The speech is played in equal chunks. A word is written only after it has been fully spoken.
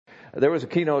There was a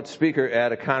keynote speaker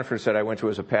at a conference that I went to. It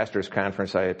was a pastor's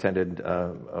conference I attended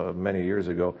many years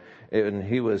ago. And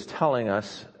he was telling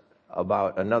us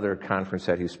about another conference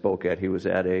that he spoke at. He was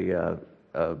at a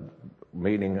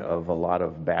meeting of a lot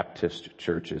of Baptist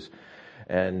churches.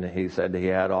 And he said he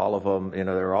had all of them, they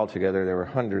were all together. There were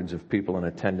hundreds of people in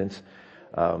attendance.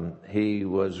 He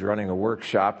was running a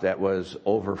workshop that was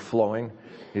overflowing.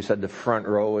 He said the front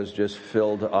row was just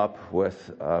filled up with,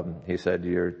 he said,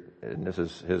 and this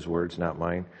is his words, not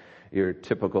mine, your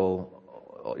typical,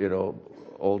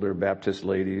 older Baptist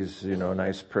ladies,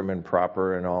 nice prim and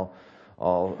proper and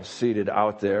all seated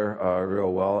out there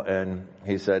real well. And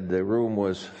he said the room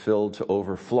was filled to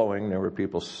overflowing. There were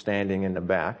people standing in the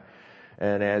back.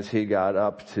 And as he got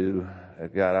out to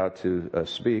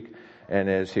speak, and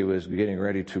as he was getting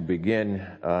ready to begin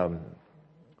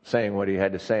saying what he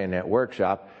had to say in that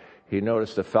workshop, he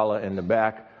noticed a fella in the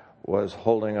back was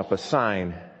holding up a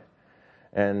sign.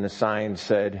 And the sign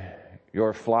said,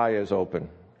 "Your fly is open."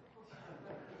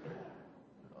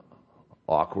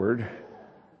 Awkward.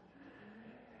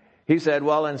 He said,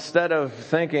 well, instead of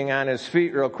thinking on his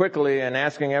feet real quickly and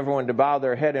asking everyone to bow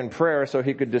their head in prayer so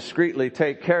he could discreetly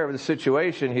take care of the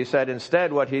situation, he said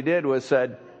instead what he did was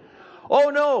said,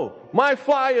 "Oh no, my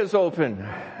fly is open."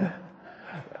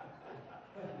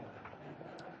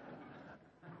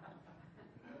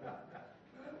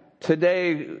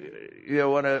 Today,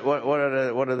 one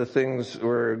of the things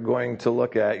we're going to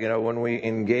look at, when we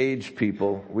engage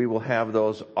people, we will have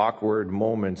those awkward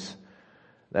moments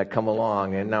that come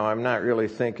along. And now I'm not really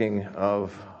thinking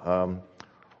of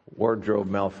wardrobe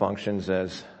malfunctions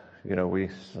as,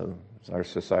 our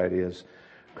society has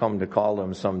come to call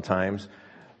them sometimes.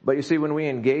 But you see, when we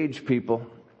engage people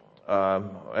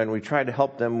and we try to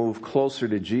help them move closer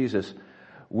to Jesus,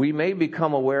 we may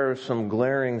become aware of some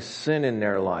glaring sin in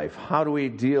their life. How do we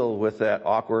deal with that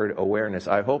awkward awareness?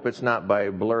 I hope it's not by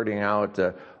blurting out,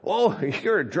 "Oh,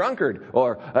 you're a drunkard,"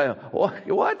 or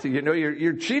 "What?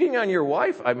 You're cheating on your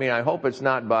wife." I hope it's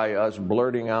not by us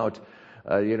blurting out,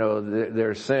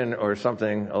 their sin or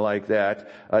something like that.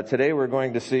 Today we're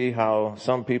going to see how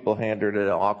some people handled an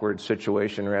awkward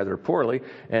situation rather poorly,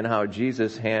 and how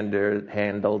Jesus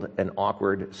handled an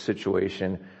awkward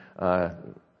situation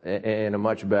in a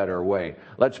much better way.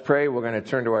 Let's pray. We're going to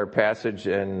turn to our passage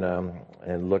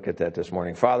and look at that this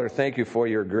morning. Father, thank you for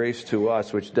your grace to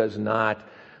us, which does not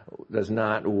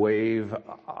waive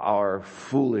our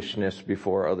foolishness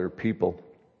before other people.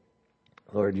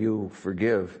 Lord, you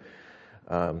forgive.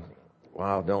 Don't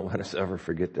let us ever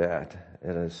forget that.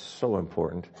 It is so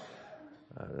important.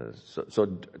 So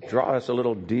draw us a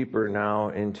little deeper now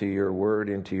into your word,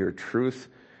 into your truth,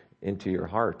 into your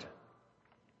heart.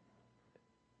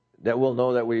 That we'll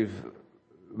know that we've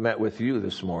met with you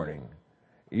this morning.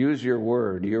 Use your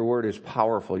word. Your word is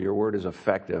powerful. Your word is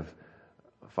effective.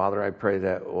 Father, I pray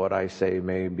that what I say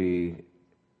may be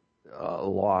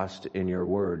lost in your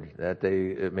word, that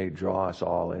it may draw us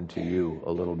all into you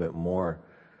a little bit more.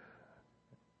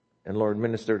 And Lord,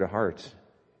 minister to hearts.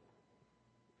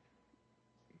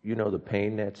 You know the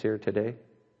pain that's here today.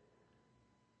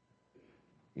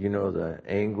 You know the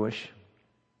anguish.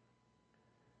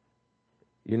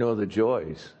 You know the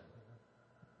joys.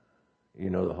 You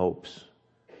know the hopes.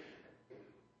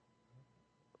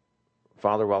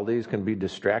 Father, while these can be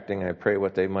distracting, I pray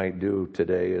what they might do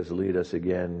today is lead us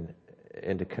again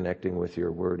into connecting with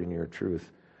your word and your truth,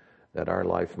 that our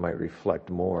life might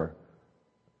reflect more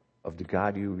of the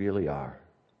God you really are.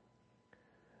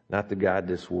 Not the God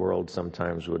this world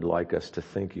sometimes would like us to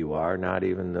think you are, not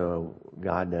even the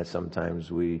God that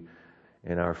sometimes we,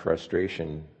 in our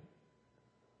frustration,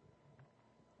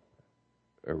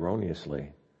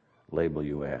 erroneously label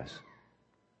you as.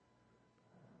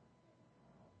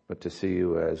 But to see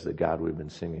you as the God we've been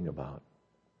singing about.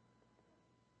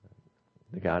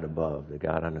 The God above, the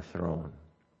God on the throne.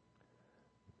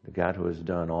 The God who has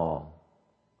done all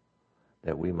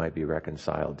that we might be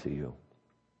reconciled to you.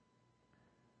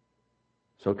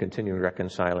 So continue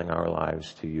reconciling our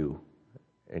lives to you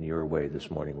in your way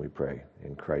this morning, we pray.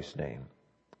 In Christ's name,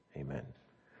 amen.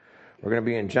 We're going to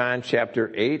be in John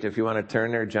chapter 8. If you want to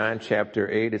turn there, John chapter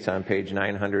 8. It's on page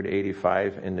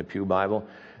 985 in the Pew Bible.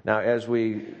 Now, if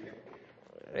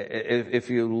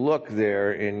you look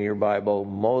there in your Bible,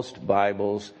 most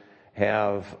Bibles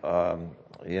have,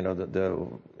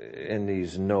 in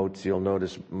these notes, you'll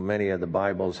notice many of the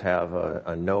Bibles have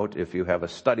a note. If you have a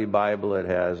study Bible, it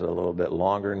has a little bit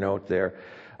longer note there.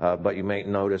 But you may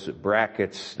notice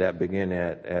brackets that begin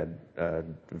at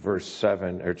verse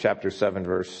 7, or chapter 7,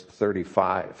 verse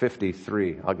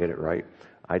 53. I'll get it right.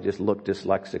 I just look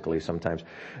dyslexically sometimes.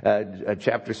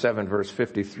 Chapter 7, verse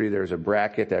 53, there's a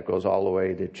bracket that goes all the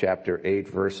way to chapter 8,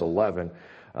 verse 11.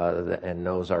 And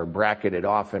those are bracketed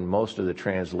off in most of the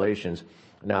translations.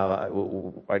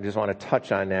 Now, I just want to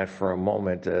touch on that for a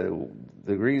moment.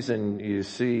 The reason you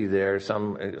see there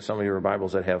some of your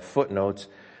Bibles that have footnotes,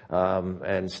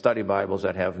 and study Bibles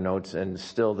that have notes, and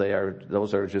still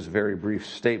those are just very brief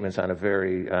statements on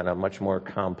a much more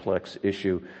complex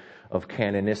issue of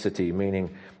canonicity,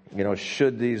 meaning,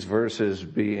 should these verses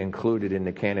be included in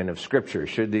the canon of Scripture?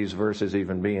 Should these verses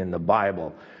even be in the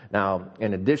Bible? Now,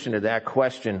 in addition to that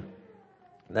question,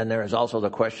 then there is also the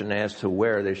question as to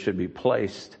where they should be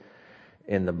placed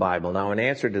in the Bible. Now, in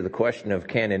answer to the question of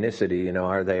canonicity,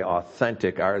 are they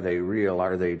authentic? Are they real?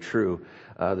 Are they true?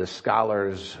 The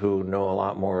scholars who know a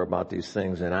lot more about these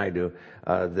things than I do,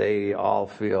 they all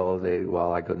feel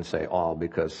I couldn't say all,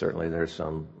 because certainly there's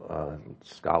some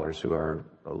scholars who are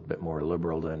a little bit more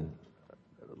liberal than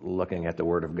looking at the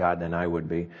Word of God than I would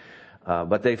be.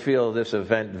 But they feel this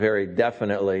event very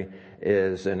definitely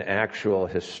is an actual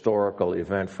historical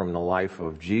event from the life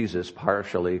of Jesus,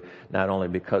 partially not only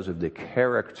because of the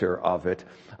character of it,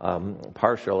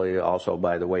 partially also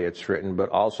by the way it's written, but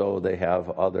also they have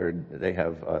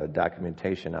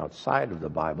documentation outside of the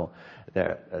Bible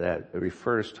that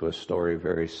refers to a story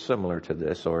very similar to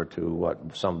this, or to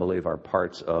what some believe are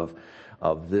parts of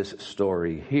this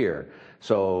story here.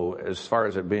 So as far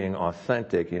as it being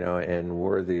authentic, and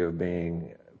worthy of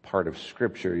being part of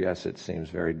Scripture, yes, it seems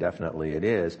very definitely it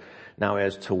is. Now,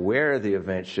 as to where the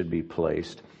event should be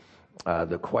placed,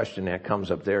 the question that comes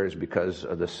up there is because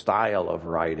of the style of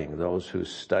writing. Those who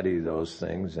study those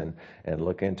things and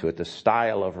look into it, the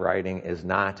style of writing is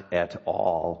not at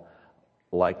all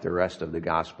like the rest of the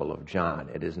Gospel of John.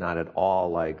 It is not at all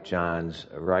like John's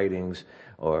writings,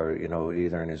 or,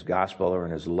 either in his Gospel or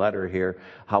in his letter here.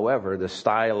 However, the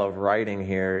style of writing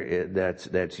here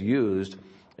that's used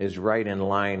is right in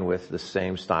line with the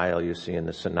same style you see in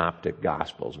the synoptic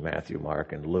Gospels, Matthew,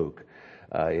 Mark, and Luke.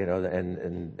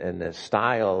 And the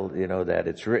style, that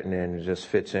it's written in just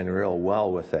fits in real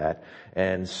well with that.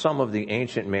 And some of the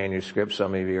ancient manuscripts,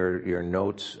 some of your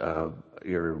notes,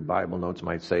 your Bible notes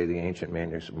might say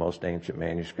most ancient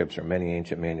manuscripts, or many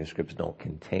ancient manuscripts, don't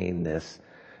contain this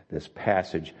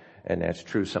passage, and that's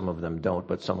true. Some of them don't,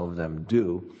 but some of them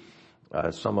do.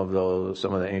 Some of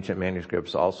the ancient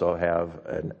manuscripts also have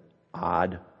an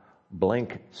odd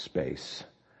blank space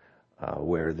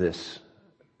where this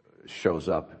shows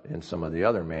up in some of the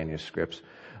other manuscripts,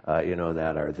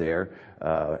 that are there.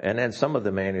 And then some of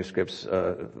the manuscripts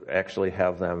actually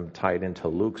have them tied into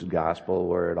Luke's Gospel,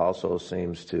 where it also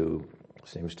seems to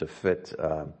fit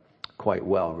quite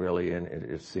well, really, and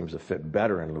it seems to fit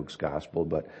better in Luke's Gospel.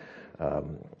 But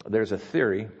there's a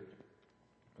theory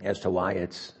as to why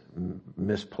it's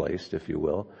misplaced, if you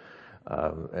will,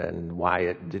 and why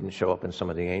it didn't show up in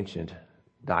some of the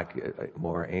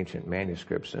more ancient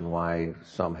manuscripts, and why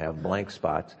some have blank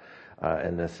spots.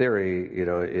 And the theory,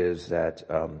 is that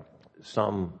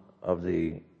some of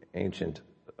the ancient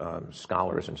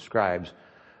scholars and scribes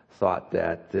thought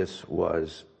that this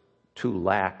was too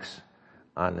lax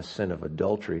on the sin of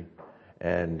adultery,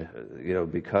 and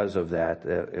because of that,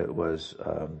 it was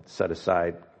set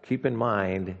aside. Keep in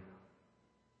mind,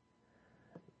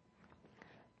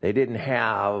 they didn't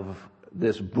have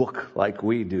this book like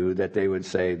we do that they would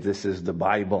say, this is the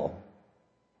Bible.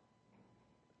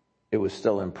 It was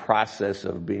still in process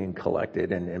of being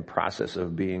collected and in process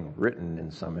of being written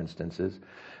in some instances.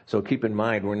 So keep in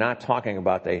mind, we're not talking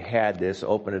about they had this,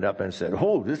 opened it up and said,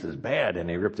 oh, this is bad, and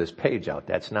they ripped this page out.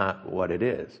 That's not what it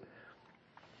is.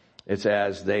 It's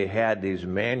as they had these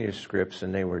manuscripts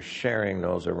and they were sharing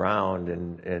those around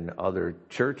in other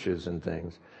churches and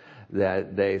things,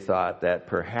 that they thought that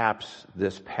perhaps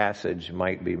this passage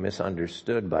might be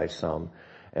misunderstood by some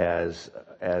as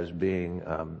being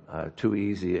too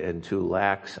easy and too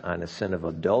lax on the sin of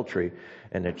adultery.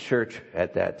 And the church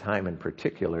at that time in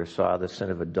particular saw the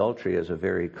sin of adultery as a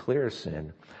very clear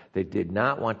sin. They did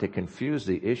not want to confuse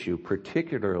the issue,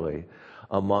 particularly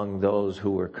among those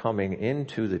who were coming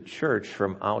into the church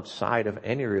from outside of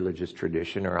any religious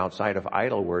tradition or outside of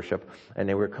idol worship, and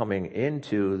they were coming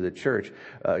into the church,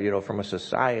 from a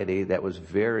society that was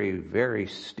very, very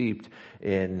steeped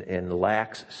in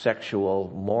lax sexual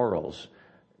morals,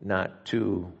 not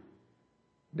too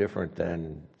different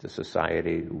than the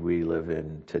society we live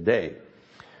in today.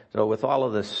 So with all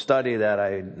of the study that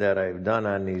I've done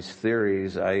on these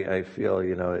theories, I feel,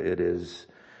 it is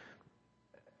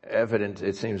evident,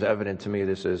 it seems evident to me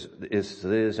this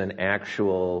is an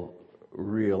actual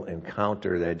real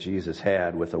encounter that Jesus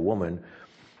had with a woman,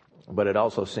 but it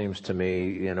also seems to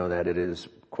me, that it is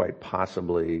quite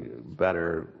possibly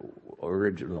better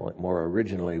more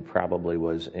originally probably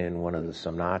was in one of the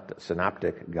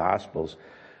synoptic gospels.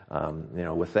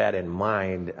 With that in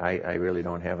mind, I really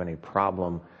don't have any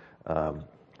problem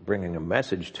bringing a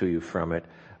message to you from it,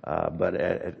 but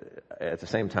at the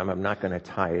same time, I'm not going to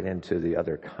tie it into the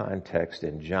other context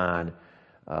in John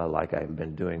like I've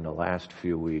been doing the last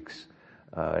few weeks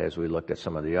as we looked at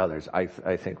some of the others. I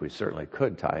think we certainly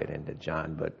could tie it into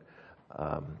John, but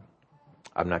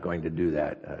I'm not going to do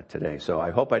that today. So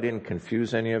I hope I didn't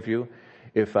confuse any of you.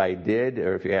 If I did,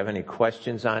 or if you have any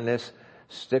questions on this,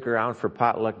 stick around for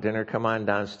potluck dinner. Come on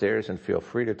downstairs and feel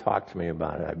free to talk to me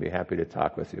about it. I'd be happy to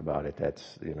talk with you about it.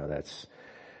 That's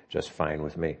just fine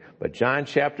with me. But John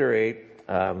chapter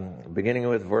 8, beginning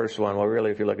with verse 1, well,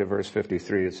 really, if you look at verse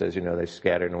 53, it says, they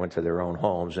scattered and went to their own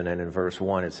homes. And then in verse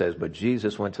 1, it says, but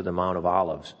Jesus went to the Mount of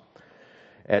Olives.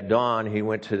 At dawn, he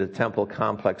went to the temple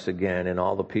complex again, and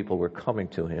all the people were coming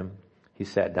to him. He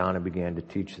sat down and began to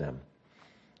teach them.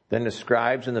 Then the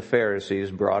scribes and the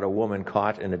Pharisees brought a woman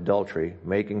caught in adultery,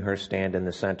 making her stand in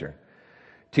the center.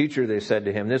 Teacher, they said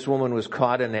to him, this woman was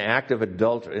caught in the act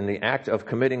of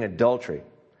committing adultery.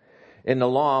 In the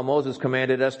law, Moses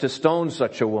commanded us to stone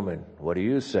such a woman. What do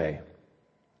you say?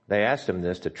 They asked him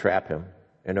this to trap him,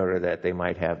 in order that they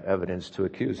might have evidence to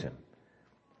accuse him.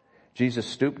 Jesus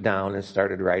stooped down and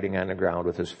started writing on the ground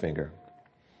with his finger.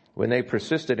 When they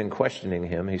persisted in questioning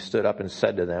him, he stood up and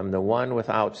said to them, the one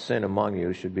without sin among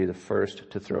you should be the first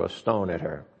to throw a stone at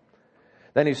her.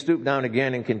 Then he stooped down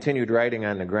again and continued writing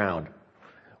on the ground.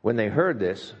 When they heard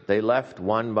this, they left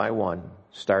one by one,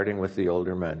 starting with the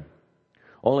older men.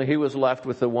 Only he was left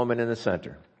with the woman in the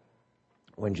center.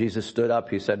 When Jesus stood up,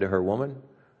 he said to her, woman,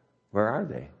 where are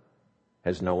they?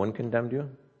 Has no one condemned you?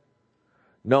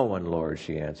 No one, Lord,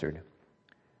 she answered.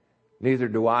 Neither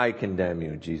do I condemn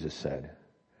you, Jesus said.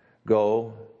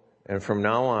 Go, and from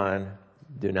now on,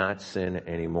 do not sin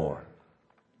anymore.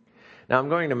 Now, I'm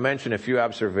going to mention a few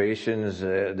observations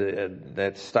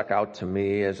that stuck out to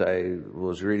me as I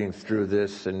was reading through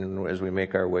this and as we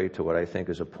make our way to what I think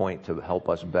is a point to help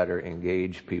us better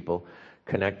engage people,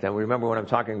 connect them. Remember, when I'm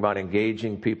talking about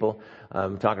engaging people,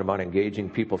 I'm talking about engaging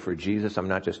people for Jesus. I'm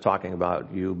not just talking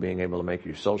about you being able to make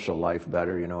your social life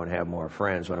better, and have more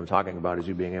friends. What I'm talking about is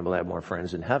you being able to have more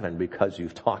friends in heaven because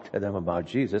you've talked to them about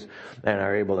Jesus and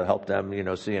are able to help them,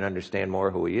 see and understand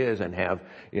more who he is and have,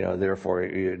 therefore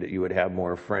you would have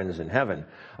more friends in heaven.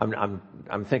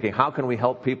 I'm thinking, how can we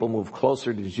help people move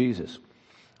closer to Jesus?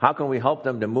 How can we help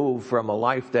them to move from a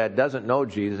life that doesn't know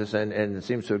Jesus and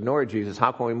seems to ignore Jesus?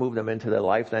 How can we move them into the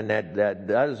life then that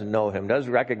does know him, does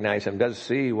recognize him, does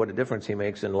see what a difference he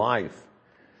makes in life?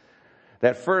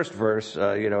 That first verse,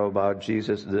 about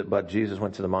Jesus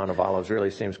went to the Mount of Olives really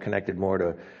seems connected more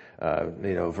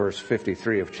to, verse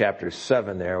 53 of chapter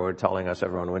 7 there, where telling us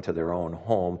everyone went to their own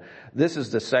home. This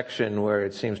is the section where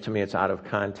it seems to me it's out of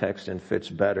context and fits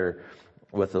better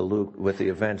with the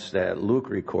events that Luke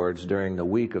records during the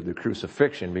week of the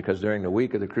crucifixion, because during the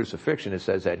week of the crucifixion it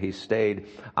says that he stayed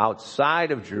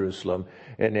outside of Jerusalem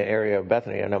in the area of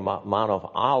Bethany on the Mount of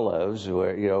Olives, where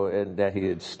and that he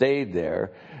had stayed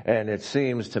there. And it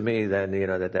seems to me then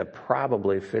that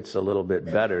probably fits a little bit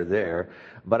better there.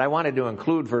 But I wanted to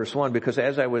include verse 1 because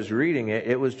as I was reading it,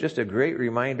 it was just a great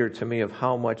reminder to me of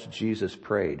how much Jesus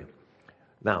prayed.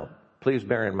 Now, please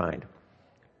bear in mind,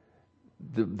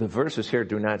 the verses here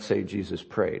do not say Jesus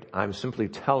prayed. I'm simply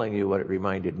telling you what it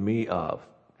reminded me of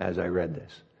as I read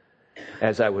this.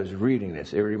 As I was reading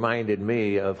this, it reminded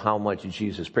me of how much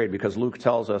Jesus prayed, because Luke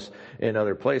tells us in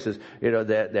other places,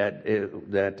 that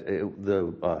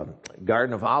the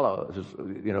Garden of Olives,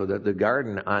 the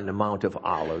garden on the Mount of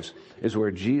Olives is where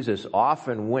Jesus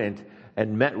often went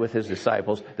and met with his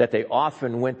disciples, that they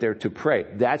often went there to pray.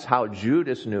 That's how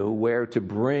Judas knew where to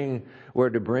bring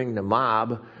the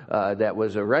mob that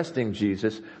was arresting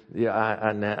Jesus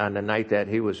on the night that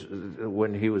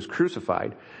when he was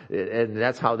crucified. And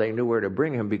that's how they knew where to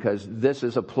bring him, because this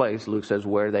is a place, Luke says,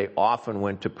 where they often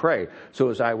went to pray. So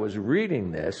as I was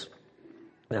reading this,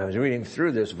 and I was reading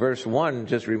through this, verse 1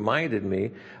 just reminded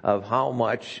me of how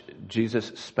much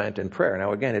Jesus spent in prayer.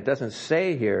 Now again, it doesn't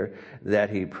say here that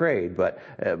he prayed,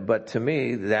 but to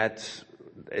me,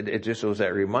 it just was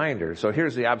that reminder. So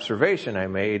here's the observation I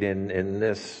made in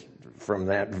this from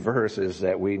that verse, is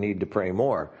that we need to pray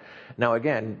more. Now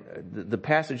again, the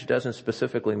passage doesn't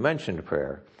specifically mention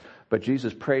prayer, but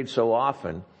Jesus prayed so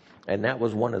often. And that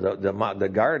was one of the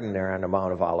garden there on the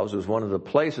Mount of Olives was one of the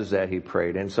places that he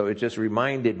prayed. And so it just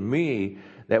reminded me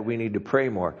that we need to pray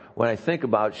more. When I think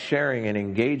about sharing and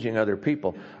engaging other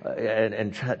people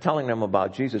and telling them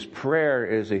about Jesus, prayer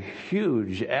is a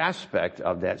huge aspect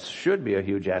of that, should be a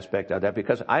huge aspect of that,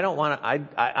 because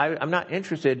I'm not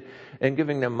interested in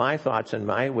giving them my thoughts and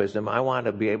my wisdom. I want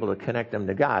to be able to connect them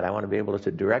to God. I want to be able to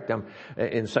direct them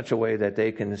in such a way that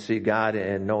they can see God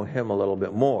and know Him a little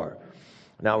bit more.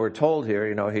 Now we're told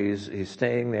here, he's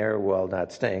staying there. Well,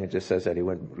 not staying. It just says that he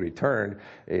returned,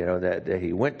 that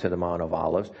he went to the Mount of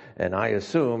Olives. And I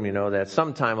assume, that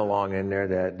sometime along in there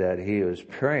that he was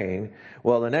praying.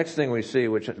 Well, the next thing we see,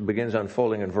 which begins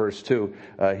unfolding in verse 2,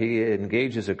 he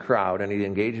engages a crowd, and he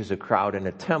engages a crowd in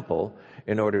a temple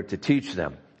in order to teach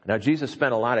them. Now, Jesus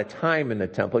spent a lot of time in the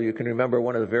temple. You can remember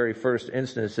one of the very first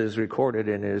instances recorded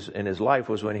in his life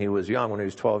was when he was young, when he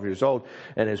was 12 years old,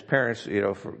 and his parents,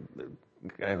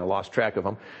 kind of lost track of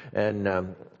him,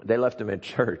 and they left him at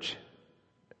church.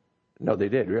 No, they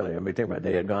did, really. I mean, think about it.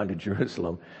 They had gone to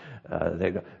Jerusalem.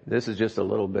 This is just a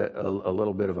little bit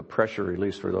of a pressure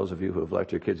release for those of you who have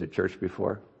left your kids at church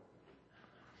before.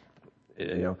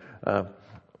 They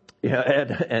had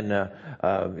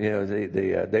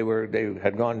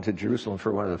gone to Jerusalem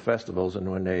for one of the festivals, and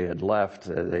when they had left,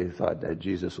 they thought that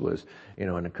Jesus was,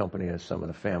 in the company of some of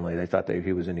the family. They thought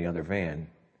he was in the other van.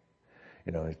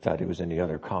 He thought he was in the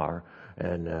other car,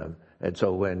 and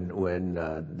so when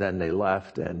then they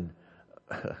left, and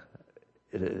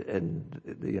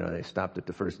they stopped at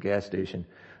the first gas station.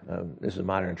 This is a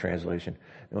modern translation.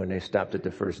 And when they stopped at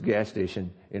the first gas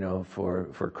station,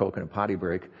 for Coke and a potty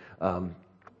break,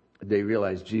 they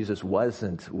realized Jesus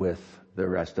wasn't with the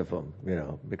rest of them,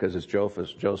 because as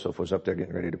Joseph was up there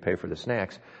getting ready to pay for the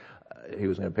snacks, he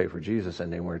was going to pay for Jesus,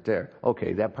 and they weren't there.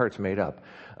 Okay, that part's made up,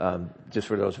 just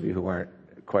for those of you who aren't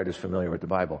quite as familiar with the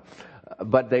Bible.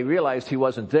 But they realized he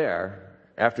wasn't there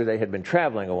after they had been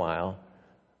traveling a while,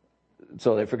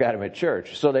 so they forgot him at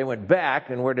church. So they went back,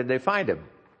 and where did they find him?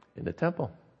 In the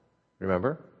temple.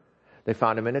 Remember? They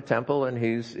found him in a temple, and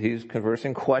he's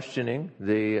conversing, questioning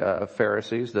the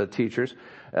Pharisees, the teachers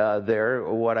there.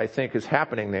 What I think is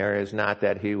happening there is not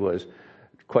that he was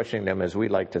questioning them as we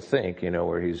like to think,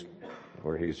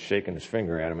 where he's shaking his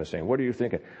finger at him and saying, "What are you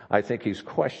thinking?" I think he's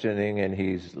questioning, and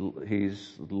he's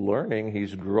learning,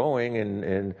 he's growing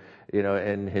in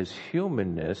his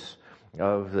humanness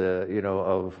of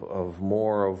of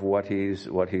more of what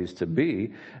he's to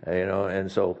be,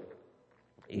 and so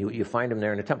you find him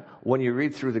there in the temple. When you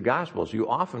read through the Gospels, you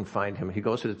often find him. He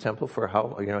goes to the temple for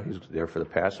he's there for the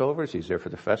Passovers, he's there for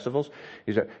the festivals,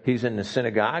 he's in the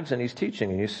synagogues, and he's teaching,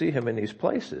 and you see him in these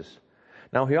places.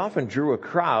 Now, he often drew a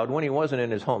crowd when he wasn't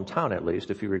in his hometown, at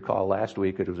least. If you recall last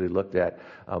week, as we looked at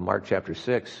Mark chapter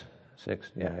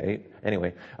 8,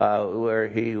 anyway, where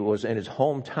he was in his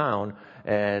hometown,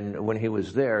 and when he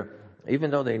was there,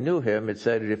 even though they knew him, it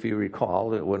said, if you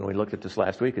recall, when we looked at this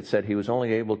last week, it said he was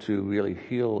only able to really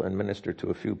heal and minister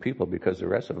to a few people because the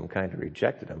rest of them kind of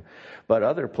rejected him. But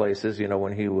other places,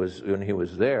 when he was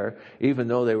there, even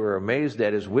though they were amazed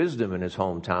at his wisdom in his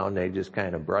hometown, they just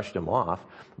kind of brushed him off.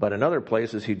 But in other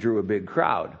places, he drew a big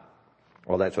crowd.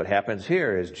 Well, that's what happens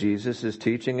here. As Jesus is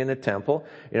teaching in the temple,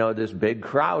 this big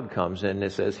crowd comes in.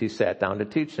 It says he sat down to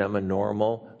teach them, a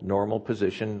normal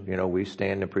position. We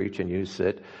stand to preach and you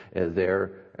sit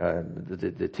there.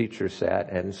 The teacher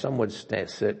sat, and some would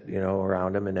sit,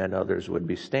 around him, and then others would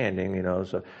be standing,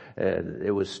 so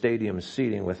it was stadium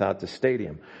seating without the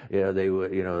stadium. They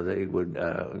would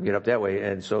get up that way.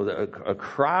 And so a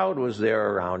crowd was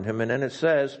there around him. And then it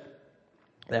says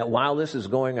that while this is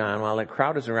going on, while that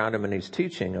crowd is around him and he's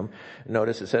teaching them,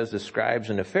 notice it says the scribes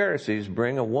and the Pharisees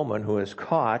bring a woman who is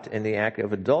caught in the act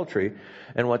of adultery,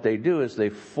 and what they do is they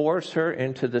force her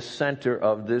into the center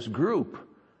of this group.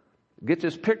 Get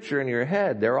this picture in your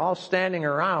head. They're all standing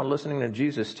around listening to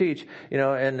Jesus teach,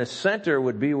 and the center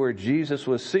would be where Jesus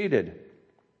was seated.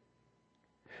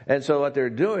 And so what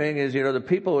they're doing is, the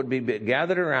people would be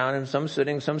gathered around, and some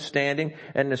sitting, some standing,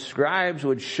 and the scribes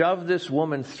would shove this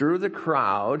woman through the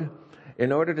crowd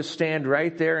in order to stand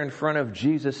right there in front of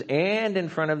Jesus and in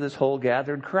front of this whole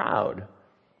gathered crowd.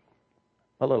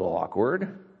 A little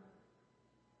awkward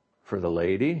for the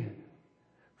lady,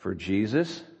 for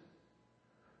Jesus,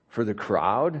 for the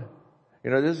crowd.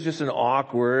 This is just an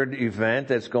awkward event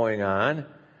that's going on.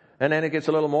 And then it gets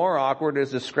a little more awkward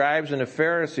as the scribes and the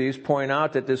Pharisees point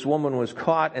out that this woman was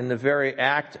caught in the very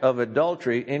act of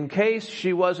adultery in case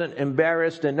she wasn't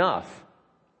embarrassed enough.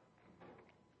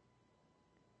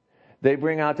 They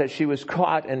bring out that she was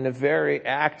caught in the very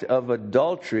act of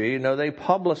adultery. They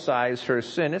publicize her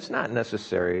sin. It's not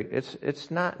necessary.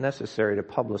 It's not necessary to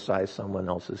publicize someone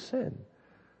else's sin.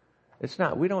 It's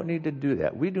not. We don't need to do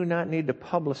that. We do not need to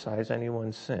publicize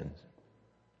anyone's sins.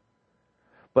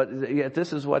 But yet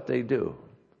this is what they do.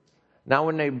 Now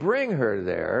when they bring her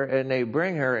there, and they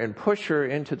bring her and push her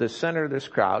into the center of this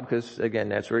crowd, because again,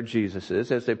 that's where Jesus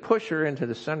is, as they push her into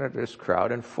the center of this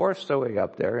crowd and force their way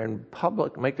up there and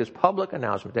make this public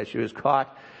announcement that she was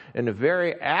caught in the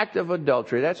very act of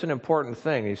adultery. That's an important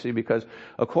thing, you see, because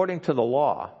according to the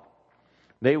law,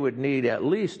 they would need at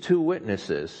least 2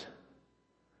 witnesses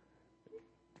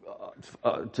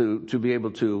to be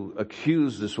able to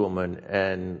accuse this woman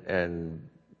and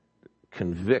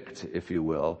convict, if you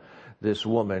will, this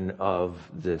woman of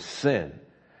this sin.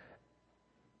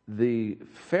 The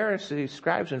Pharisees,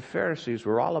 scribes and Pharisees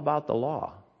were all about the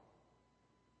law.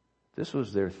 This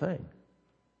was their thing.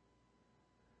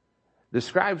 The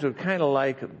scribes were kind of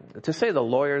like, to say the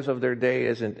lawyers of their day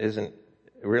isn't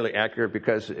really accurate,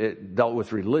 because it dealt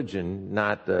with religion,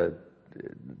 not the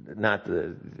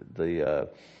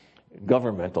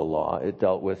governmental law. It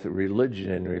dealt with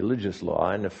religion and religious law,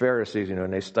 and the Pharisees,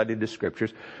 and they studied the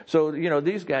scriptures. So,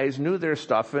 these guys knew their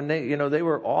stuff, and they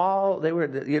were all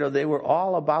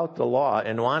about the law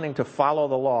and wanting to follow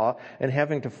the law and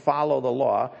having to follow the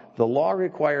law. The law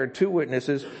required 2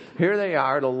 witnesses. Here they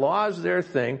are. The law is their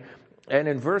thing. And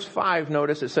in verse 5,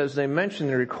 notice it says they mention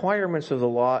the requirements of the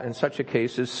law in such a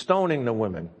case as stoning the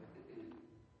women.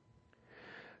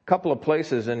 A couple of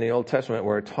places in the Old Testament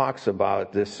where it talks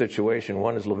about this situation.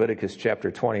 One is Leviticus chapter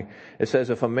 20. It says,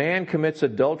 if a man commits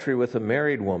adultery with a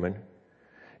married woman,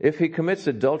 if he commits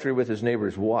adultery with his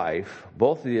neighbor's wife,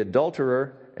 both the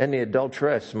adulterer and the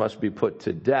adulteress must be put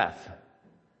to death.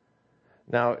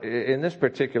 Now, in this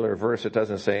particular verse, it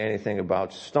doesn't say anything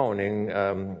about stoning.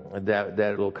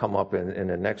 That will come up in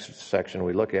the next section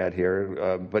we look at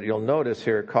here. But you'll notice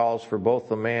here it calls for both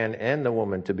the man and the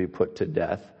woman to be put to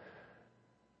death.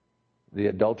 The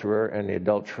adulterer and the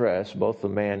adulteress, both the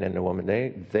man and the woman,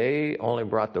 they only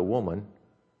brought the woman.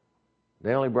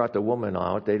 They only brought the woman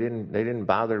out. They didn't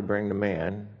bother to bring the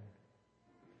man.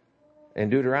 And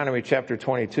Deuteronomy chapter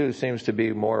 22 seems to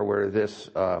be more where this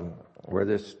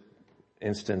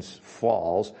instance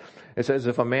falls. It says,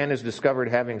 if a man is discovered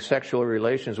having sexual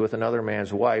relations with another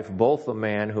man's wife, both the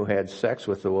man who had sex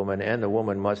with the woman and the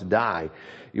woman must die.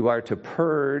 You are to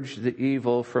purge the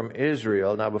evil from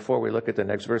Israel. Now, before we look at the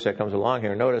next verse that comes along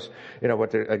here, notice,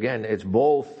 again, it's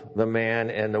both the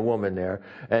man and the woman there.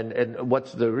 And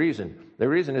what's the reason? The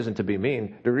reason isn't to be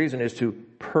mean. The reason is to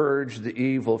purge the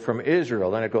evil from Israel.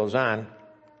 Then it goes on.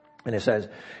 And it says,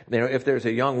 if there's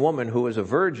a young woman who is a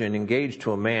virgin engaged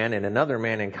to a man and another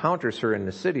man encounters her in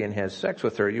the city and has sex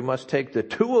with her, you must take the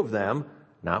 2 of them,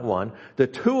 not one, the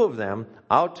 2 of them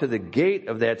out to the gate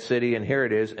of that city, and here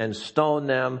it is, and stone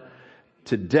them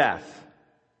to death.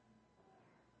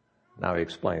 Now he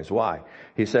explains why.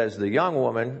 He says the young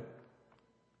woman,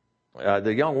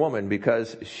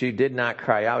 because she did not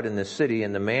cry out in the city,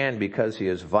 and the man because he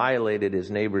has violated his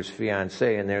neighbor's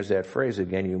fiancée. And there's that phrase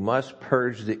again, you must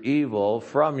purge the evil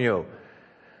from you.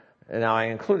 And now I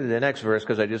included the next verse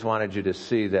because I just wanted you to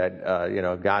see that,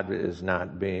 God is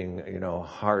not being,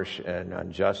 harsh and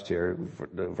unjust here.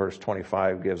 Verse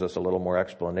 25 gives us a little more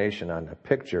explanation on the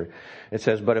picture. It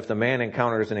says, but if the man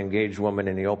encounters an engaged woman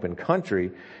in the open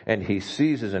country and he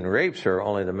seizes and rapes her,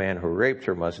 only the man who raped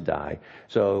her must die.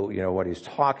 So, what he's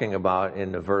talking about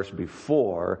in the verse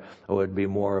before would be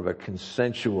more of a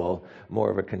consensual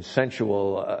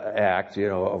act,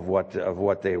 of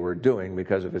what they were doing,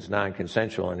 because if it's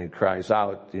non-consensual and he cries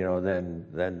out, then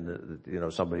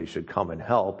somebody should come and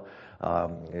help.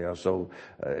 So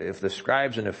if the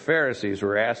scribes and the Pharisees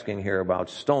were asking here about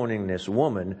stoning this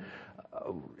woman,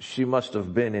 she must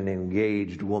have been an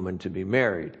engaged woman to be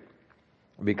married,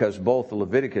 because both the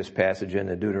Leviticus passage and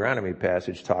the Deuteronomy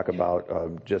passage talk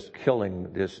about just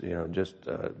killing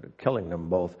killing them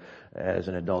both as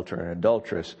an adulterer and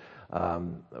adulteress.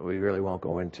 We really won't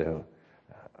go into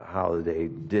how they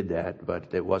did that,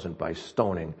 but it wasn't by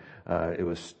stoning. It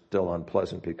was still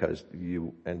unpleasant because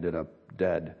you ended up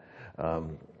dead.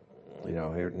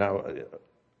 Here now,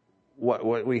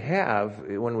 what we have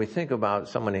when we think about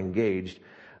someone engaged,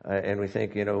 and we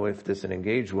think, if this is an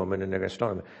engaged woman and they're going to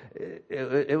stone them,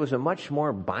 it was a much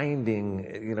more binding,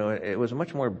 it was a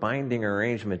much more binding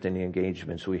arrangement than the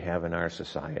engagements we have in our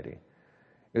society.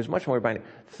 It was much more binding.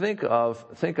 Think of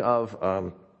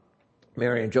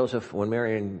Mary and Joseph, when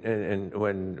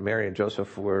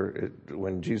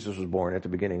Jesus was born at the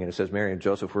beginning, and it says Mary and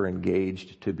Joseph were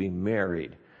engaged to be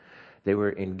married. They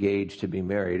were engaged to be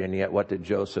married, and yet what did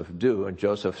Joseph do? And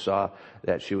Joseph saw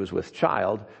that she was with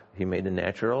child. He made the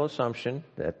natural assumption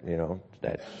that,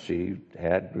 that she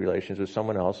had relations with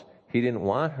someone else. He didn't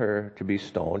want her to be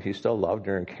stoned. He still loved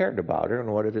her and cared about her.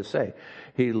 And what did it say?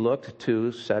 He looked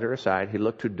to set her aside. He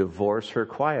looked to divorce her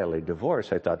quietly.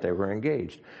 Divorce, I thought they were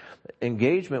engaged.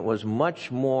 Engagement was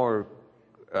much more,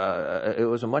 it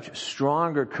was a much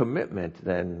stronger commitment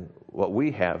than what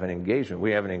we have in engagement.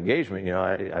 We have an engagement,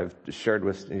 I've shared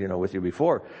with you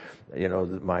before,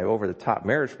 my over-the-top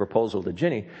marriage proposal to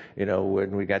Ginny,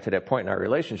 when we got to that point in our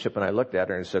relationship, and I looked at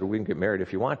her and said, we can get married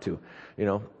if you want to,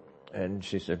 And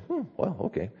she said, well,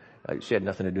 okay. She had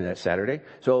nothing to do that Saturday.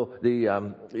 So it's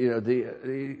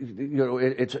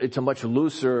a much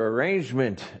looser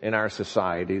arrangement in our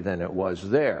society than it was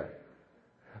there.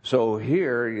 So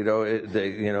here,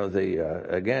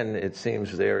 again, it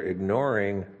seems they're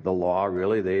ignoring the law,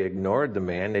 really. They ignored the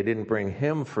man. They didn't bring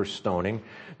him for stoning.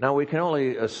 Now, we can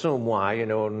only assume why,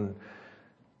 and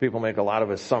people make a lot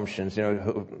of assumptions,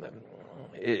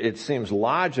 It seems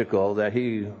logical that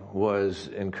he was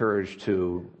encouraged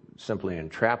to simply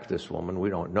entrap this woman.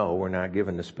 We don't know. We're not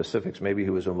given the specifics. Maybe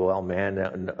he was a well-known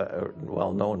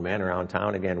man around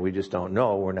town. Again, we just don't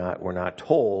know. We're not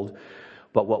told.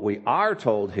 But what we are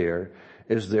told here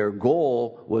is their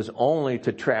goal was only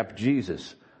to trap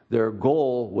Jesus. Their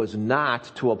goal was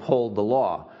not to uphold the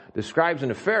law. The scribes and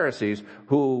the Pharisees,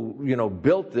 who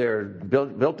built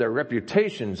their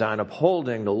reputations on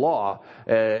upholding the law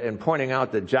and pointing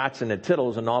out the jots and the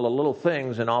tittles and all the little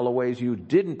things and all the ways you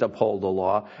didn't uphold the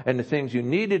law and the things you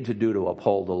needed to do to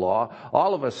uphold the law,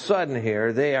 all of a sudden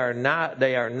here they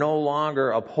are no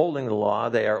longer upholding the law.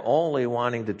 They are only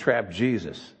wanting to trap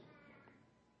Jesus.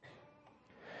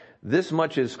 This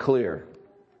much is clear.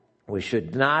 We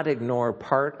should not ignore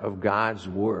part of God's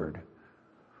word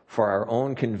for our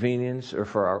own convenience or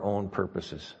for our own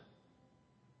purposes.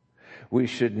 We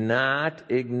should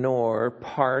not ignore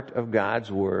part of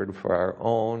God's word for our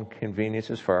own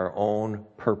conveniences, for our own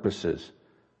purposes.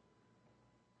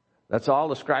 That's all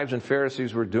the scribes and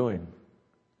Pharisees were doing.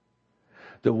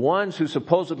 The ones who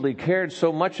supposedly cared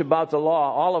so much about the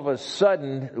law, all of a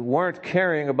sudden weren't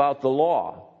caring about the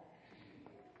law.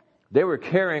 They were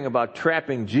caring about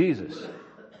trapping Jesus.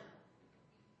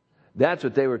 That's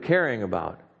what they were caring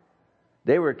about.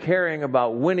 They were caring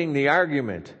about winning the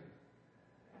argument.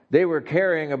 They were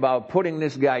caring about putting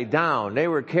this guy down. They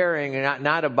were caring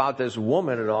not about this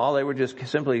woman at all. They were just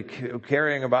simply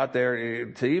caring about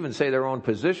to even say their own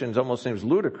positions almost seems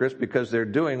ludicrous, because they're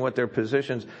doing what their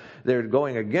positions, they're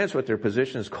going against what their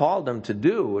positions called them to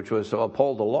do, which was to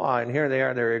uphold the law. And here they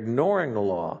are, they're ignoring the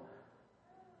law.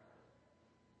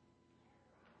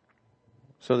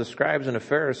 So the scribes and the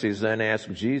Pharisees then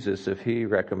asked Jesus if he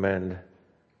recommended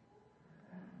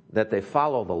that they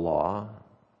follow the law,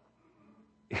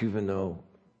 even though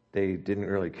they didn't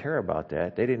really care about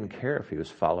that. They didn't care if he was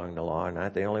following the law or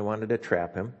not. They only wanted to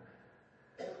trap him.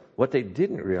 What they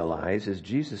didn't realize is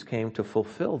Jesus came to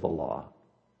fulfill the law,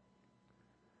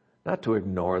 not to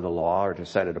ignore the law or to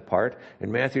set it apart.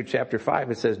 In Matthew chapter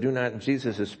 5, it says,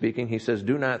 Jesus is speaking, he says,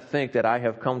 do not think that I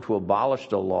have come to abolish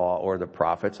the law or the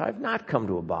prophets. I've not come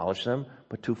to abolish them,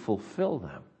 but to fulfill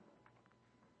them.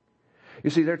 You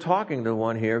see, they're talking to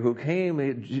one here who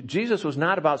came. Jesus was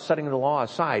not about setting the law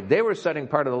aside. They were setting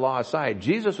part of the law aside.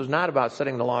 Jesus was not about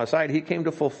setting the law aside. He came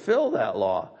to fulfill that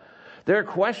law. Their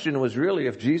question was really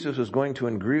if Jesus was going to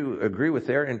agree with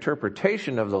their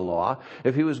interpretation of the law,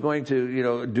 if he was going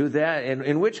to, do that,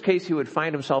 in which case he would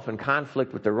find himself in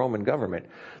conflict with the Roman government.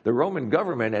 The Roman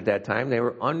government at that time, they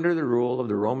were under the rule of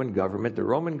the Roman government. The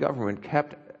Roman government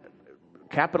kept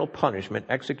capital punishment,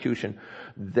 execution.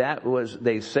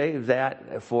 They saved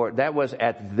that was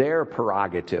at their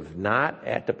prerogative, not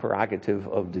at the prerogative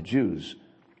of the Jews.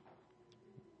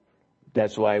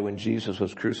 That's why when Jesus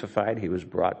was crucified, he was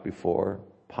brought before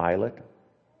Pilate.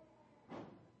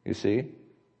 You see?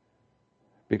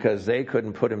 Because they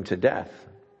couldn't put him to death.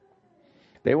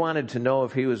 They wanted to know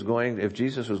if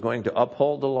Jesus was going to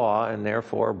uphold the law and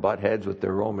therefore butt heads with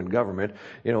the Roman government,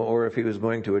 or if he was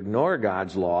going to ignore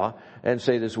God's law and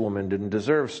say this woman didn't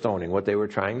deserve stoning. What they were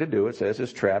trying to do, it says,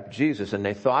 is trap Jesus. And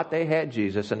they thought they had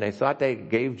Jesus, and they thought they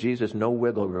gave Jesus no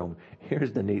wiggle room.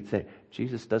 Here's the neat thing.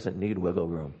 Jesus doesn't need wiggle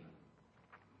room.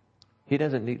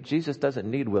 Jesus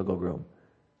doesn't need wiggle room.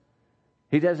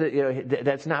 He doesn't,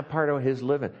 that's not part of his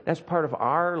living. That's part of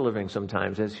our living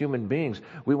sometimes as human beings.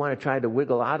 We want to try to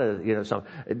wiggle out of,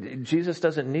 something. Jesus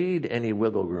doesn't need any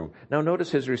wiggle room. Now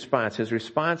notice his response. His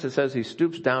response, it says he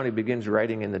stoops down, he begins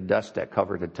writing in the dust that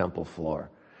covered the temple floor.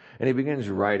 And he begins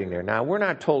writing there. Now, we're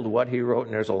not told what he wrote,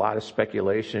 and there's a lot of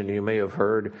speculation. You may have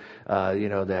heard,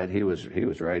 that he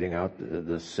was writing out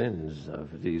the sins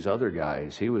of these other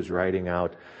guys. He was writing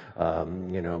out,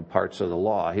 parts of the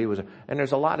law. And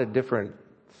there's a lot of different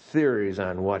theories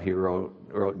on what he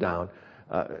wrote down.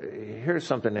 Here's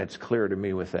something that's clear to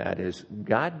me with that is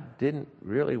God didn't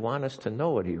really want us to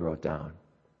know what he wrote down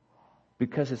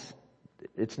because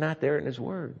it's not there in his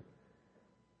word.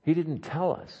 He didn't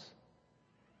tell us.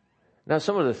 Now,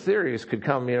 some of the theories could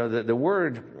come, the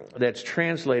word that's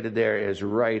translated there as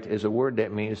write is a word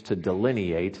that means to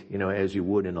delineate, as you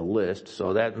would in a list.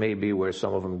 So that may be where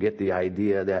some of them get the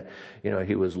idea that,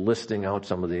 he was listing out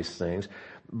some of these things.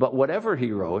 But whatever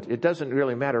he wrote, it doesn't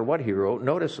really matter what he wrote.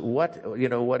 Notice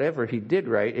whatever he did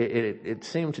write, it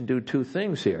seemed to do two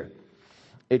things here.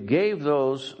 It gave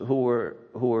those who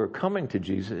were coming to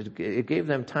Jesus, it gave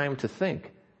them time to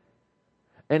think.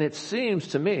 And it seems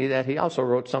to me that he also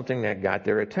wrote something that got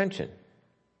their attention.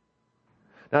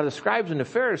 Now the scribes and the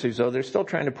Pharisees, though, they're still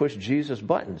trying to push Jesus'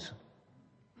 buttons.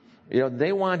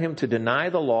 They want him to deny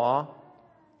the law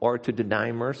or to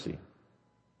deny mercy.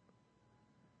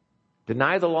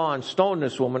 Deny the law and stone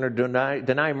this woman, or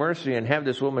deny mercy and have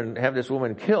this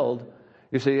woman killed.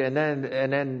 You see, and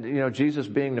then Jesus,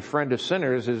 being the friend of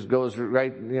sinners, goes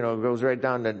right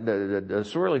down the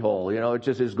swirly hole. It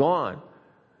just is gone.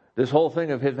 This whole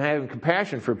thing of him having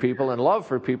compassion for people and love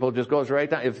for people just goes right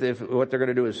down. If what they're going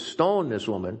to do is stone this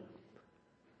woman.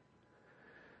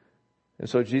 And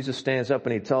so Jesus stands up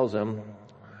and he tells them,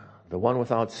 the one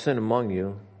without sin among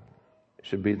you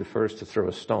should be the first to throw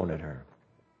a stone at her.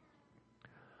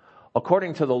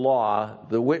 According to the law,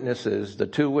 the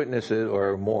two witnesses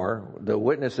or more, the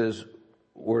witnesses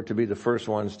were to be the first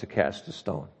ones to cast a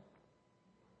stone.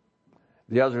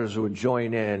 The others would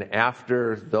join in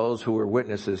after those who were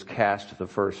witnesses cast the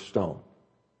first stone.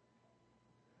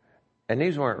 And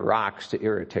these weren't rocks to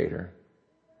irritate her.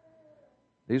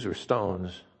 These were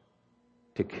stones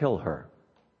to kill her.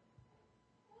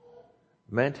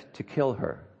 Meant to kill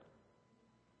her.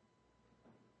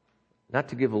 Not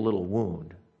to give a little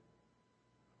wound,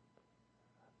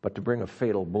 but to bring a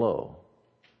fatal blow.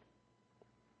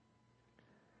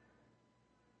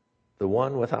 The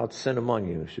one without sin among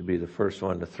you should be the first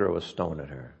one to throw a stone at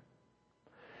her.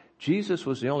 Jesus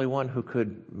was the only one who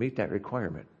could meet that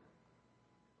requirement.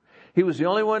 He was the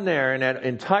only one there in that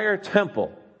entire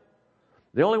temple,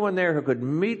 the only one there who could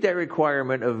meet that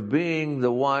requirement of being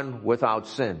the one without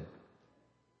sin.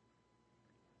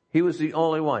 He was the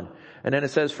only one. And then it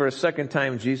says, for a second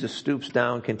time, Jesus stoops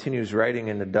down, continues writing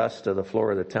in the dust of the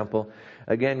floor of the temple.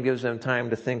 Again, gives them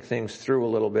time to think things through a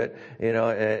little bit,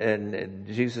 and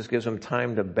Jesus gives them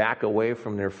time to back away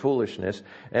from their foolishness.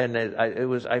 And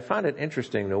I found it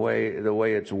interesting the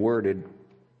way it's worded,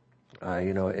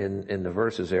 in the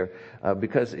verses there,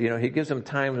 because, he gives them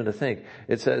time to think.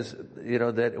 It says,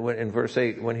 that in verse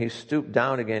 8, when he stooped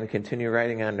down again, continue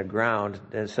writing on the ground,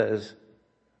 and it says,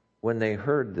 when they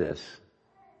heard this.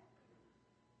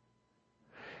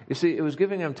 You see, it was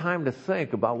giving them time to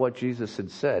think about what Jesus had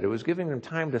said. It was giving them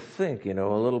time to think, a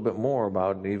little bit more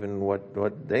about even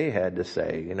what they had to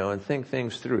say, and think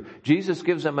things through. Jesus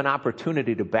gives them an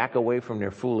opportunity to back away from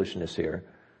their foolishness here.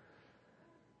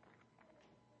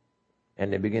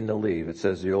 And they begin to leave. It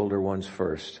says the older ones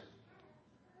first.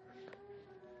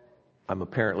 I'm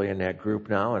apparently in that group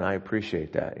now, and I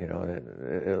appreciate that.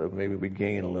 Maybe we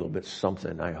gain a little bit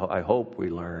something. I hope we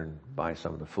learn by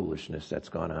some of the foolishness that's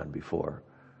gone on before.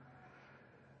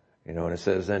 And it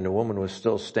says, then the woman was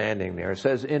still standing there. It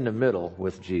says in the middle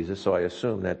with Jesus, so I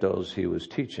assume that those he was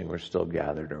teaching were still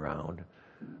gathered around.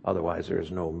 Otherwise,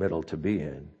 there's no middle to be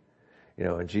in.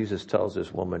 And Jesus tells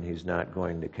this woman he's not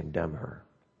going to condemn her.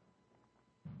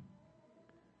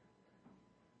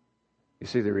 You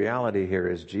see, the reality here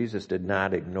is Jesus did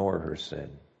not ignore her sin.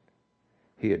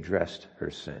 He addressed her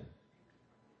sin.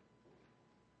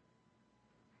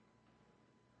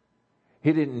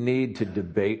 He didn't need to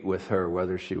debate with her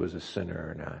whether she was a sinner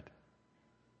or not.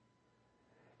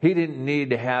 He didn't need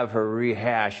to have her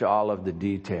rehash all of the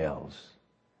details.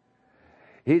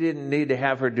 He didn't need to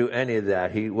have her do any of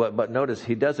that. But notice,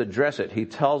 he does address it. He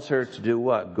tells her to do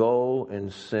what? Go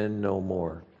and sin no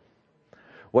more.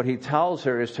 What he tells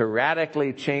her is to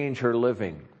radically change her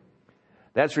living.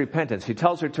 That's repentance. He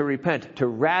tells her to repent, to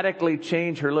radically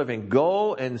change her living.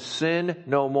 Go and sin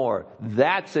no more.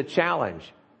 That's a challenge.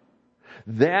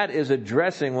 That is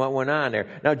addressing what went on there.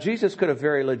 Now, Jesus could have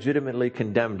very legitimately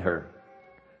condemned her.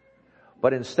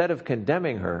 But instead of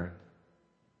condemning her,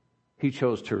 he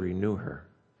chose to renew her.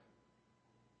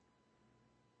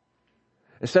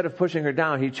 Instead of pushing her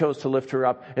down, he chose to lift her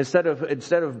up. Instead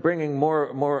of bringing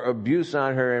more abuse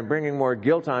on her and bringing more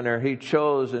guilt on her, he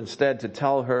chose instead to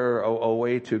tell her a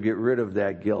way to get rid of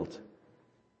that guilt.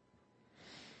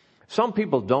 Some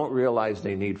people don't realize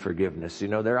they need forgiveness. You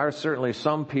know, there are certainly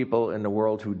some people in the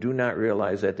world who do not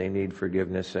realize that they need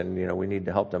forgiveness, and, you know, we need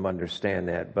to help them understand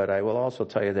that. But I will also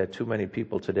tell you that too many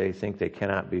people today think they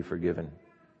cannot be forgiven.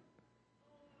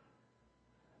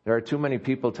 There are too many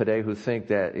people today who think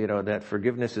that, you know, that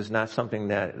forgiveness is not something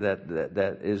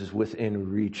that is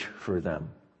within reach for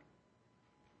them.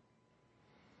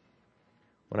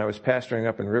 When I was pastoring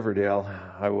up in Riverdale,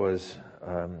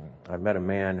 I met a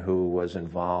man who was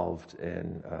involved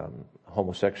in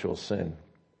homosexual sin.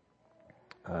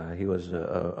 He was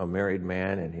a married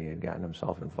man, and he had gotten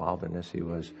himself involved in this. He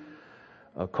was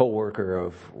a co-worker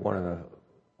of one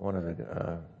of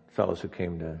the fellows who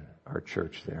came to our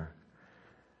church there.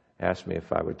 Asked me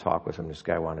if I would talk with him. This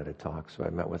guy wanted to talk, so I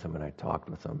met with him and I talked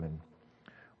with him, and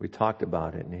we talked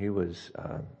about it. And he was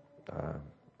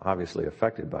obviously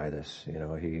affected by this. You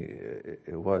know,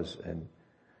 and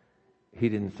he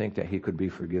didn't think that he could be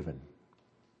forgiven.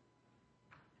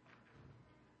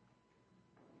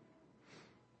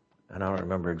 And I don't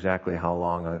remember exactly how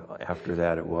long after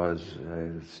that it was.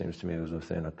 It seems to me it was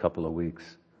within a couple of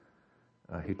weeks.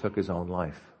 He took his own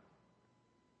life.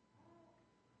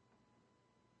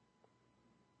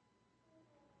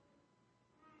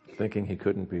 Thinking he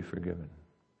couldn't be forgiven.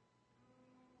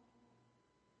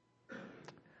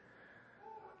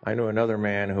 I knew another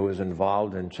man who was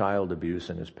involved in child abuse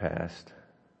in his past.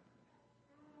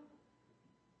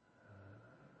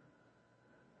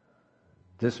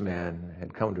 This man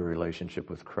had come to a relationship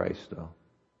with Christ, though.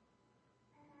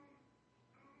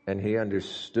 And he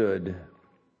understood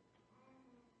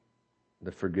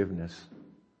the forgiveness.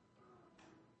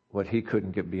 What he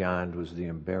couldn't get beyond was the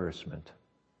embarrassment.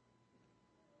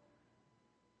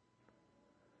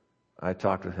 I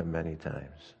talked with him many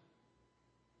times.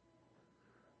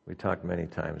 We talked many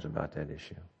times about that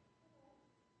issue.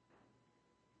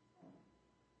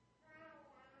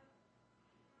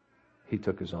 He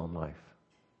took his own life.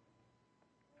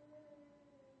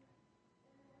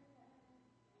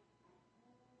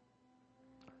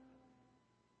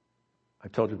 I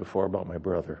told you before about my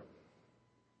brother.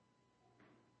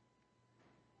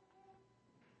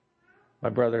 My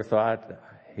brother thought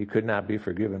he could not be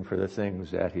forgiven for the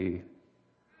things that he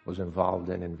was involved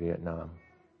in Vietnam.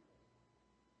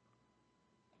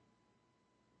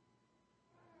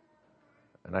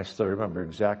 And I still remember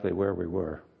exactly where we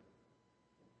were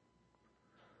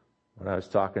when I was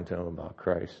talking to him about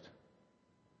Christ.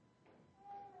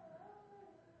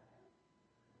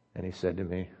 And he said to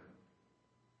me,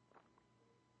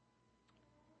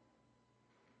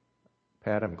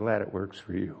 "Pat, I'm glad it works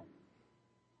for you,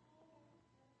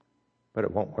 but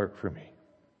it won't work for me."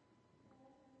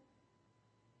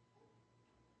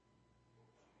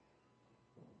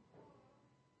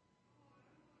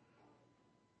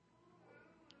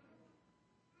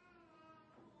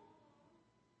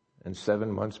 And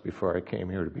 7 months before I came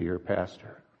here to be your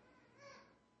pastor,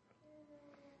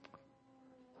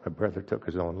 my brother took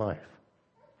his own life.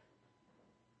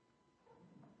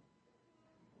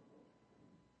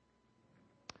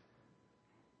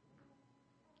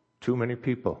 Too many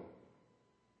people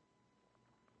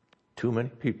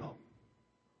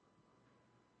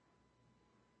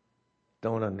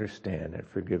don't understand that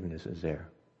forgiveness is there.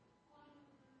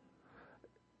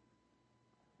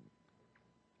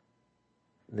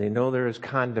 They know there is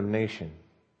condemnation.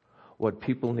 What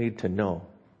people need to know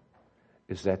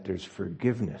is that there's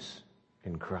forgiveness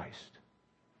in Christ.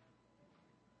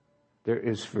 There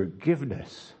is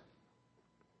forgiveness.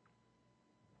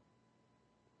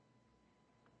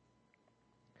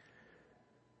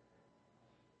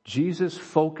 Jesus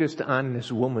focused on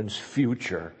this woman's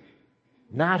future,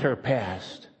 not her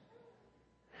past.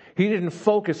 He didn't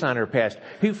focus on her past.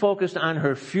 He focused on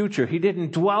her future. He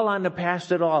didn't dwell on the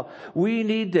past at all. We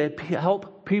need to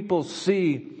help people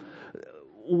see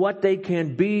what they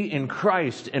can be in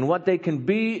Christ. And what they can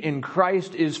be in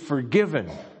Christ is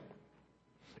forgiven.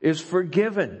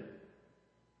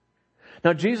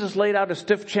 Now, Jesus laid out a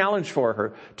stiff challenge for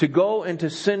her to go and to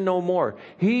sin no more.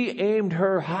 He aimed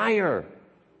her higher.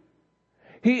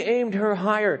 He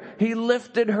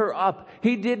lifted her up.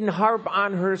 He didn't harp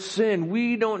on her sin.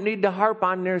 We don't need to harp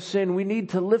on their sin. We need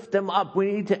to lift them up.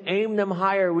 We need to aim them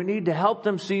higher. We need to help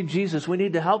them see Jesus. We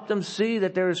need to help them see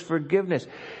that there is forgiveness.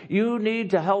 You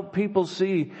need to help people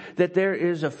see that there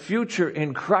is a future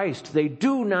in Christ. They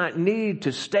do not need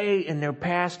to stay in their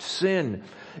past sin.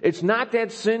 It's not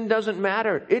that sin doesn't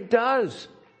matter. It does.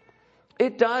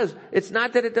 It does. It's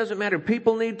not that it doesn't matter.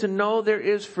 People need to know there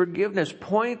is forgiveness.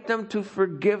 Point them to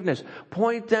forgiveness.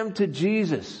 Point them to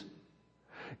Jesus.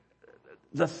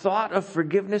 the thought of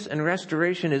forgiveness and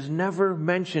restoration is never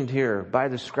mentioned here by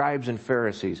the scribes and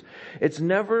Pharisees. It's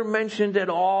never mentioned at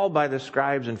all by the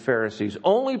scribes and Pharisees.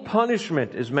 Only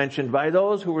punishment is mentioned by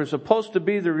those who were supposed to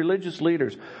be the religious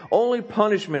leaders. Only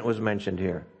punishment was mentioned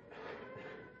here.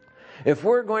 If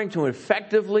we're going to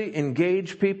effectively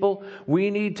engage people, we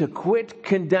need to quit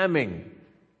condemning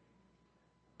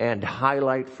and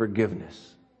highlight forgiveness.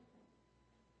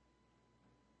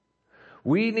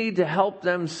 We need to help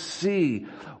them see.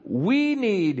 We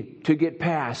need to get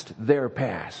past their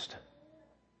past.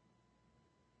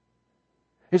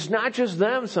 It's not just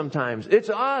them sometimes. It's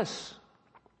us.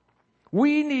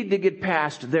 We need to get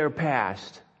past their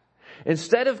past.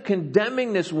 Instead of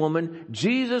condemning this woman,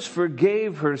 Jesus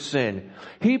forgave her sin.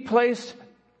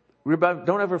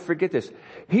 Don't ever forget this.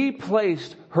 He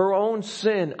placed her own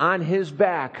sin on his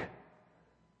back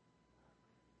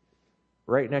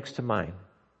right next to mine.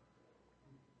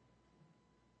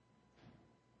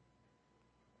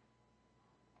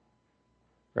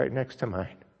 Right next to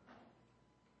mine.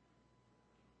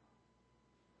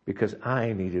 Because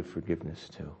I needed forgiveness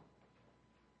too.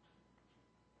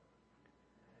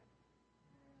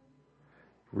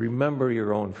 Remember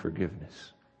your own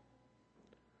forgiveness.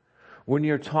 When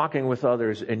you're talking with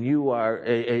others and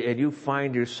you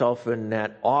find yourself in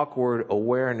that awkward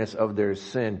awareness of their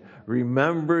sin,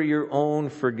 remember your own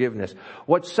forgiveness.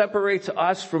 What separates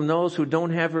us from those who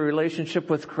don't have a relationship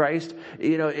with Christ,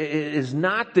 is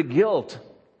not the guilt.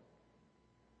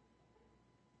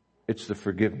 It's the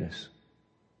forgiveness.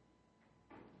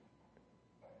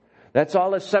 That's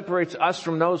all that separates us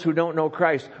from those who don't know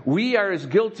Christ. We are as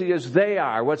guilty as they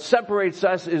are. What separates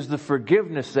us is the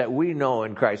forgiveness that we know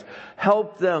in Christ.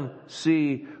 Help them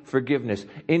see forgiveness.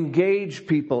 Engage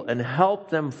people and help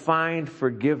them find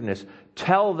forgiveness.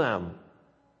 Tell them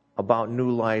about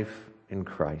new life in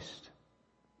Christ.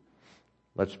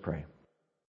 Let's pray.